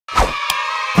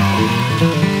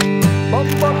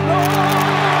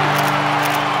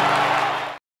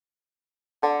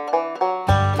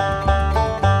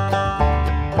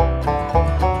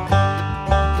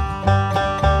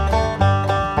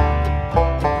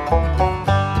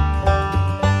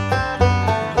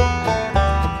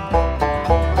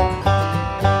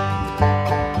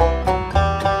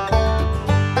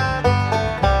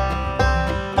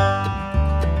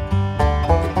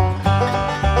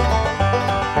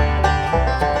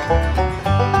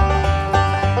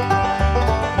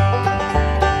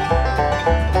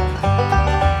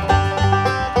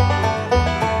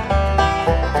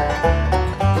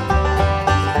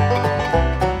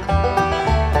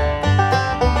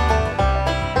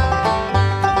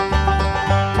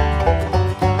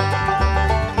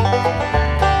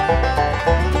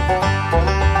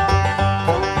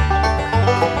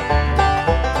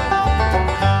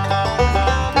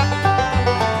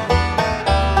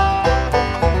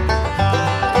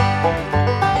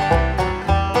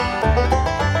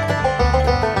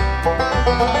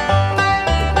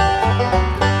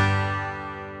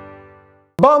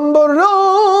Bum, bum, no.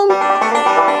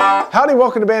 Howdy,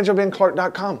 welcome to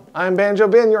BanjoBenClark.com. I'm Banjo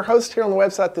Ben, your host here on the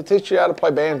website to teach you how to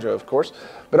play banjo, of course,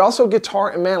 but also guitar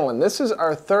and mandolin. This is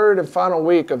our third and final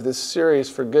week of this series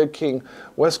for Good King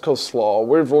Wenceslas.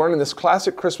 We're learning this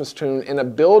classic Christmas tune in a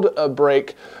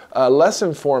build-a-break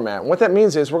lesson format. And what that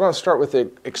means is we're going to start with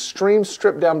the extreme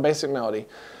stripped-down basic melody.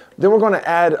 Then we're going to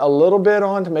add a little bit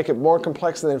on to make it more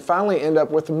complex, and then finally end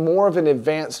up with more of an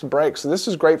advanced break. So this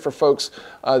is great for folks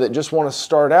that just want to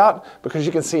start out, because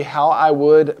you can see how I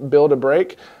would build a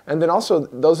break. And then also,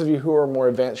 those of you who are more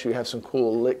advanced, you have some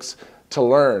cool licks to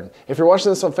learn. If you're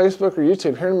watching this on Facebook or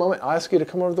YouTube, here in a moment, I'll ask you to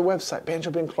come over to the website,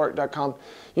 BanjoBenClark.com.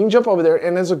 You can jump over there,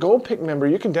 and as a Gold Pick member,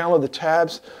 you can download the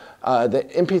tabs, the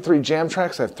MP3 jam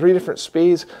tracks. I have 3 different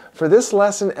speeds for this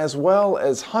lesson, as well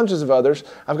as hundreds of others.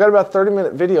 I've got about a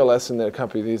 30-minute video lesson that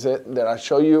accompanies it, that I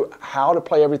show you how to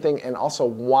play everything and also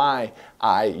why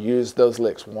I use those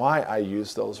licks, why I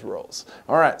use those rolls.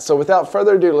 All right, so without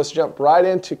further ado, let's jump right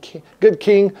into Good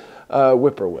King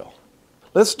Whippoorwill.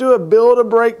 Let's do a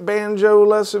build-a-break banjo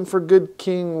lesson for Good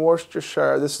King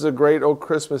Worcestershire. This is a great old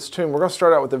Christmas tune. We're going to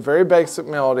start out with a very basic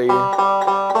melody.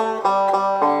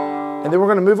 And then we're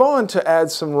going to move on to add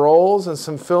some rolls and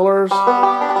some fillers.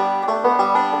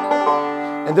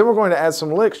 And then we're going to add some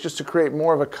licks just to create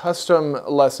more of a custom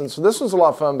lesson. So this one's a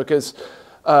lot of fun because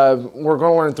we're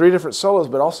going to learn 3 different solos,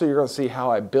 but also you're going to see how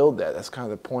I build that. That's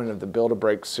kind of the point of the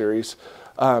Build-A-Break series.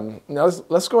 Now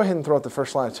let's go ahead and throw out the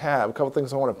first line of tab. A couple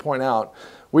things I want to point out.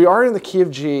 We are in the key of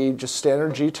G, just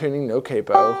standard G tuning, no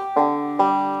capo.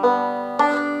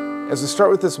 As we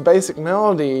start with this basic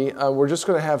melody, we're just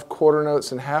going to have quarter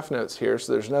notes and half notes here,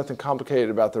 so there's nothing complicated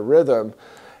about the rhythm.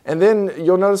 And then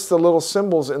you'll notice the little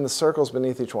symbols in the circles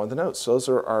beneath each one of the notes. Those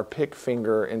are our pick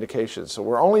finger indications. So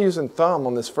we're only using thumb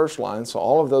on this first line, so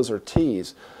all of those are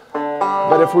T's.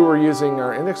 But if we were using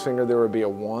our index finger, there would be a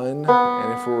 1,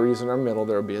 and if we were using our middle,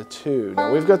 there would be a 2.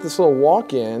 Now we've got this little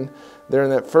walk-in there in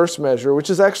that first measure, which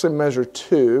is actually measure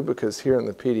 2, because here in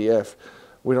the PDF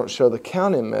we don't show the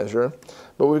count-in measure.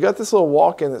 But we've got this little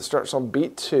walk-in that starts on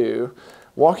beat 2,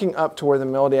 walking up to where the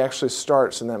melody actually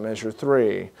starts in that measure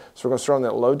 3. So we're going to start on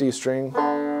that low D string.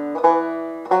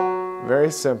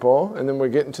 Very simple. And then we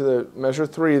get into the measure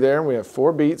 3 there, and we have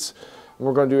 4 beats. And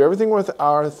we're going to do everything with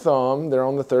our thumb there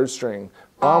on the 3rd string.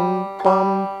 Bum,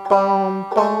 bum, bum,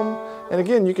 bum. And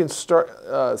again, you can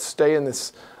stay in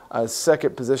this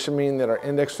second position, meaning that our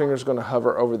index finger is going to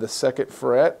hover over the 2nd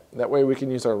fret. That way we can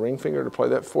use our ring finger to play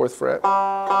that 4th fret.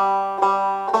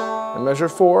 In measure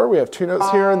 4, we have 2 notes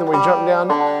here, and then we jump down,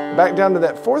 back down to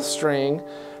that 4th string,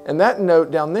 and that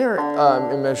note down there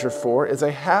in measure 4 is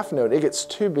a half note. It gets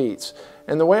 2 beats.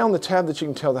 And the way on the tab that you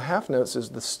can tell the half notes is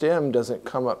the stem doesn't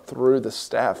come up through the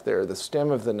staff there. The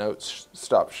stem of the notes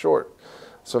stops short.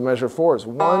 So measure 4 is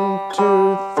 1,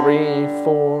 2, 3,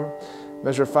 4.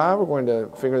 Measure 5, we're going to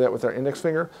finger that with our index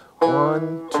finger.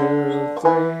 1, 2, 3,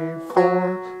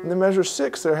 4. And then measure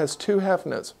 6 there has 2 half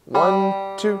notes.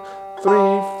 1, 2, 3,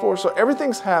 4. So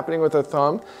everything's happening with our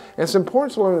thumb. And it's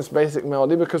important to learn this basic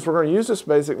melody because we're going to use this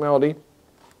basic melody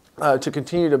to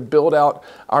continue to build out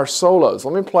our solos.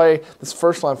 Let me play this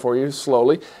first line for you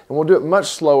slowly, and we'll do it much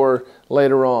slower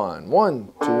later on. 1,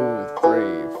 2, 3,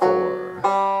 4.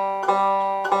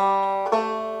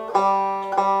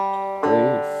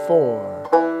 3, 4.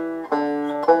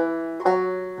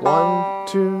 1,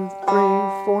 2, 3,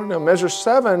 4. Now measure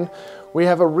 7, we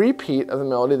have a repeat of the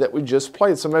melody that we just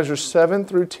played. So measures 7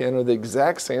 through 10 are the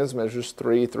exact same as measures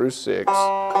 3 through 6.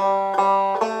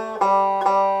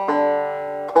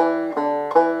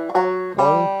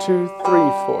 1, 2, 2, 3,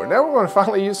 4. Now we're going to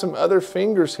finally use some other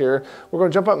fingers here. We're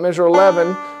going to jump up measure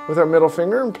 11 with our middle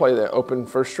finger and play that open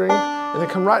first string, and then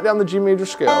come right down the G major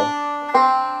scale.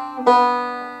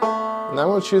 And I'm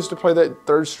going to choose to play that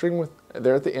third string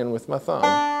there at the end with my thumb.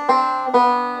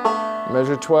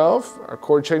 Measure 12, our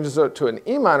chord changes up to an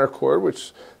E minor chord,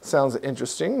 which sounds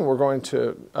interesting. We're going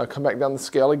to come back down the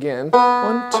scale again.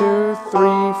 1, 2,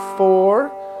 3,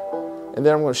 4. And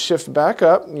then I'm going to shift back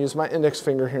up and use my index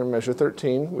finger here in measure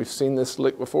 13. We've seen this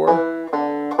lick before.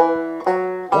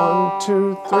 1,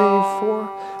 2, 3,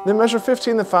 4. Then measure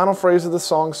 15, the final phrase of the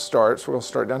song starts. We're going to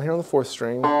start down here on the 4th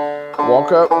string.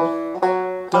 Walk up.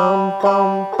 Dum,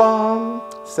 bum, bum.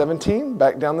 17,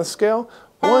 back down the scale.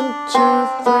 1, 2,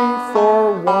 3,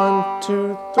 4, 1,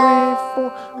 2, 3, 4,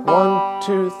 1,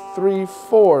 2, 3,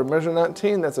 4. Measure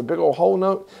 19, that's a big old whole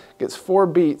note, gets 4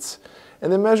 beats. And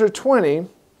then measure 20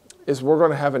 is we're going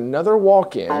to have another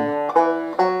walk-in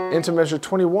into measure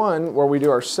 21 where we do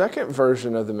our second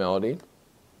version of the melody,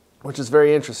 which is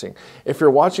very interesting. If you're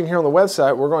watching here on the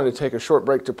website, we're going to take a short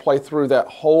break to play through that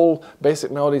whole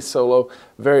basic melody solo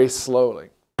very slowly.